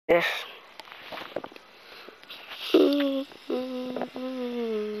Yes.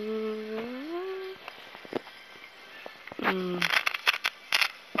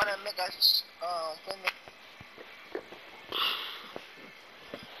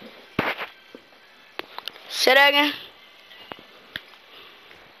 Say that again.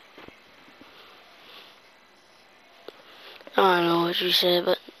 I don't know what you said,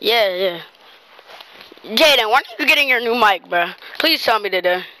 but yeah. Jaden, when are you getting your new mic, bro? Please tell me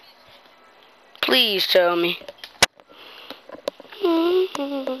today. Please tell me.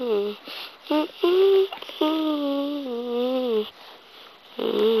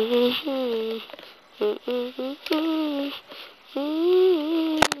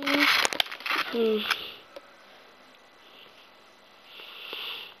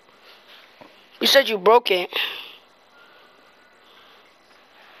 You said you broke it.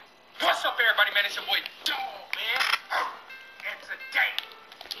 What's up, everybody, man? It's your boy, Dog, man. And today,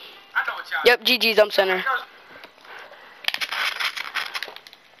 I know what y'all... Yep, GG's, I'm center.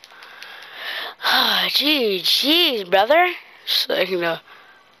 GG's, brother.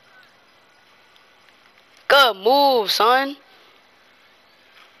 Good move, son.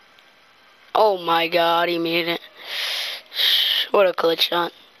 Oh my god, he made it. What a clutch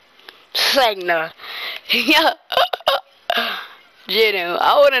shot. Segna. Yeah. Jaden,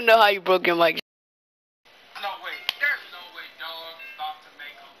 I want to know how you broke your mic. No way. There's no way Dog is about to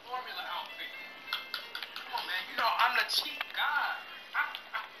make a formula outfit. Come on, man. You know, I'm the cheap guy.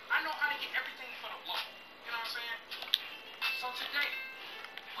 I know how to get everything for the low. You know what I'm saying? So today,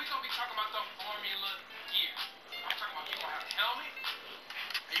 we're going to be talking about the formula gear. I'm talking about you're going to have a helmet.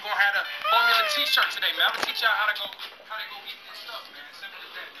 And you're going to have the formula t-shirt today, man. I'm going to teach y'all how to go get this stuff, man. Simple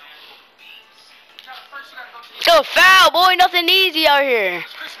as that, man. First, you got to go to the... Go foul, boy. Nothing easy out here.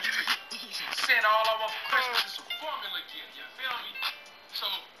 Christmas tree. Saying all I want for Christmas is some formula gear. You feel me? So,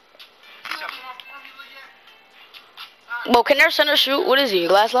 you haven't got formula yet? Well, can their center shoot? What is he?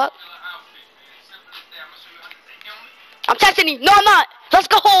 Glass lock? I'm texting him. No, I'm not. Let's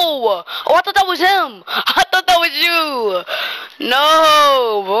go. Oh, I thought that was him. I thought that was you.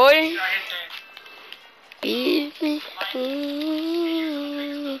 No, boy.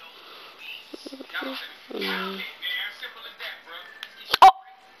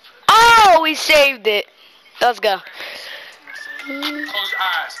 Oh, we saved it. Let's go. Close your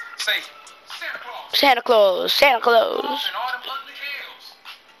eyes. Say, Santa Claus. Santa Claus. and all them ugly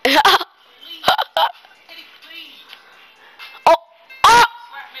L's. Oh, oh.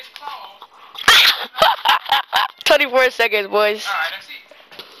 Slap Miss Claus. 24 seconds, boys. Alright, that's it.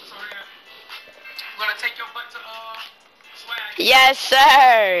 So then, we're gonna take your butt to swag. Yes,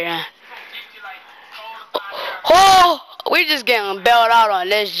 sir. Oh, we just getting bailed out on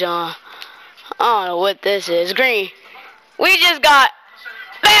this, John. I don't know what this is. Green. We just got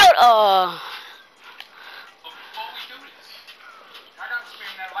bailed. Before we do this, I gotta spin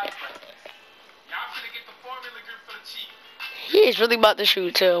that light right there. Y'all finna get the formula grip for the cheap. He's really about to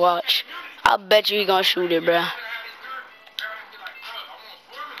shoot too. Watch. I bet you he gonna shoot it, bruh.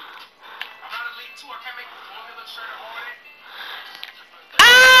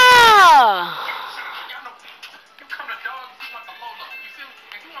 Ah!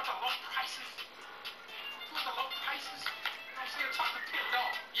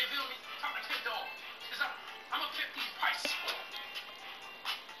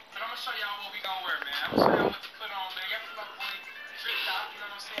 Show y'all what we gonna wear, man. I'm gonna show y'all what to put on, man. Y'all feel like boy tricked out, you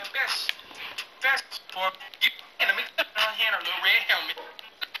know what I'm saying? Best for you. And let me put on here a little red helmet.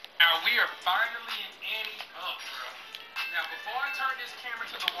 Now we are finally in Annie up, bro. Now before I turn this camera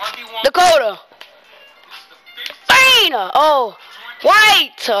to the 1v1, Dakota. this is the 15th. Oh,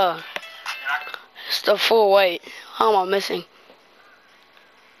 white. It's the full white. How am I missing?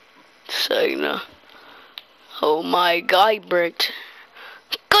 Segna. Oh my god, he bricked.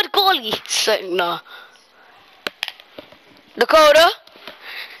 Good goalie. Segna. Dakota.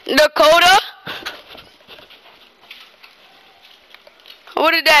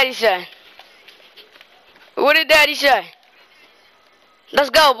 What did daddy say? Let's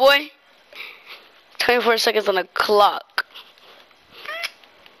go, boy. 24 seconds on the clock.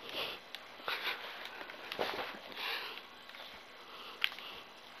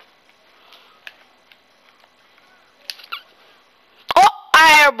 Oh,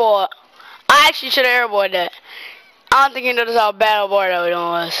 I airball. I actually should have airballed that. I don't think you noticed how bad a board that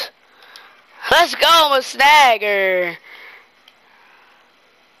was. Let's go, I'm a snagger.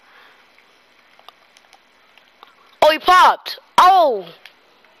 Oh, he popped. Oh.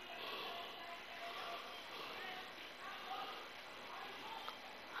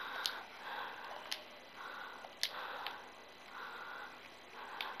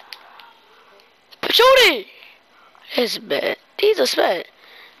 Shoot it! It's bad. He's a spad.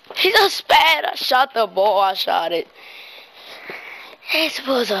 He's a spad. I shot the ball. I shot it. It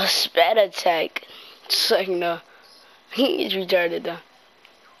was a spad attack. It's like, no. He's retarded, though.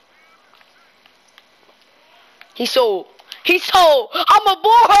 He's sold. He's sold. I'm a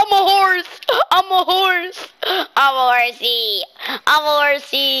boar. I'm a horse. I'm a horse. I'm a horsey. I'm a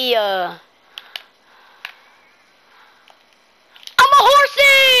horsey. I'm a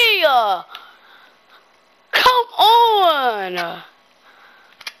horsey. Come on.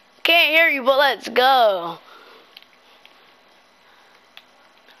 Can't hear you, but let's go.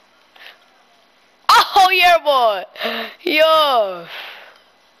 Oh, yeah, boy. Yo.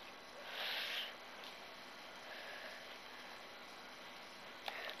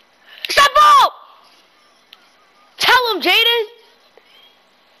 Step up! Tell him, Jaden.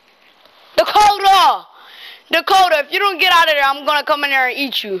 Dakota. Dakota, if you don't get out of there, I'm going to come in there and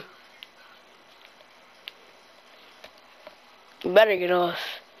eat you. You better get off.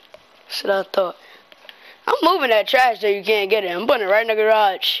 That's what I thought. I'm moving that trash so you can't get it. I'm putting it right in the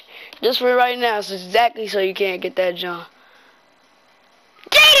garage. Just for right now, so exactly so you can't get that junk.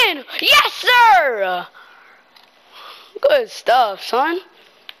 Jaden! Yes, sir! Good stuff, son.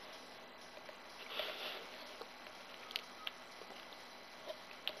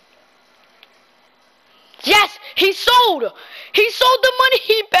 Yes, he sold. He sold the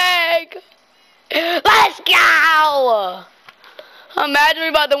money bag. Let's go. Imagine we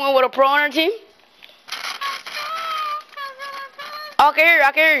about to win with a pro on our team. I can hear you.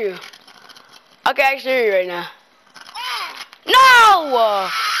 I can hear you. I can actually hear you right now. No!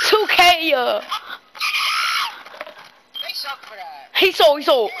 2K. They suck for that. He sold. He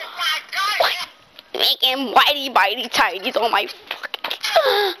sold. What? Making whitey bitey tighties on my fucking.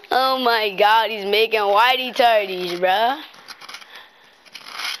 Oh my god, he's making whitey tighties, bruh.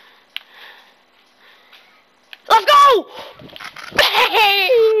 Let's go!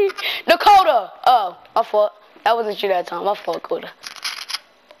 Hey! Dakota! Oh, my fault. That wasn't you that time. My fault, Dakota.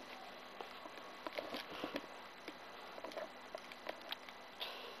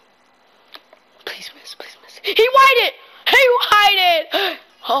 Please miss, please miss. He whited! He whited!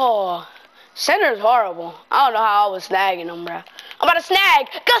 Oh, center's horrible. I don't know how I was snagging him, bro. I'm about to snag.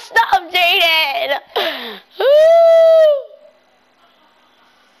 Good stuff, Jaden.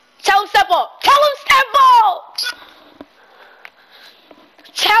 Tell him step up. Tell him step up.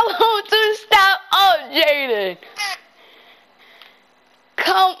 Tell him to step up, Jaden.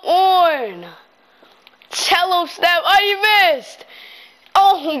 Come on. Tell him step. Oh, you missed.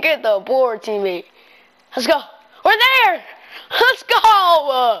 Oh, get the board, teammate. Let's go. We're there. Let's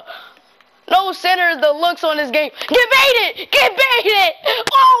go. No center the looks on this game. Get baited. Get baited.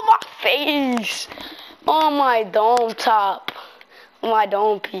 Oh, my face. On my dome top. My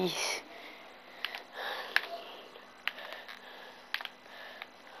dome piece.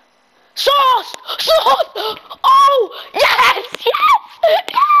 Sauce! Sauce! Oh! Yes! Yes!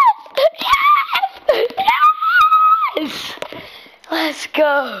 Yes! Yes! Yes! Let's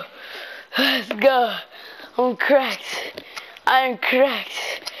go. Let's go. I'm cracked. I am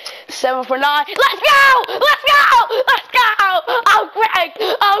cracked. 7 for 9. Let's go! Let's go! Let's go! I'm cracked!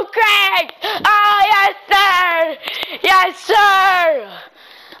 I'm cracked! Oh, yes, sir! Yes, sir!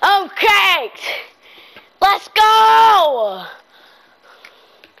 I'm cracked! Let's go!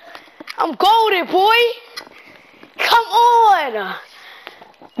 I'm golden, boy! Come on!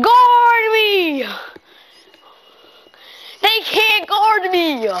 Guard me! They can't guard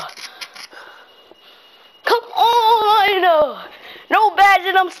me! Come on! No badge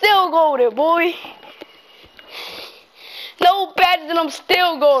and I'm still golden, boy! No badge and I'm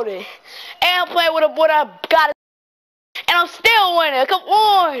still golden! And I'm playing with a boy that I got it. And I'm still winning! Come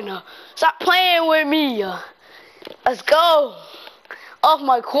on! Stop playing with me! Let's go! Off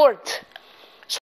my court!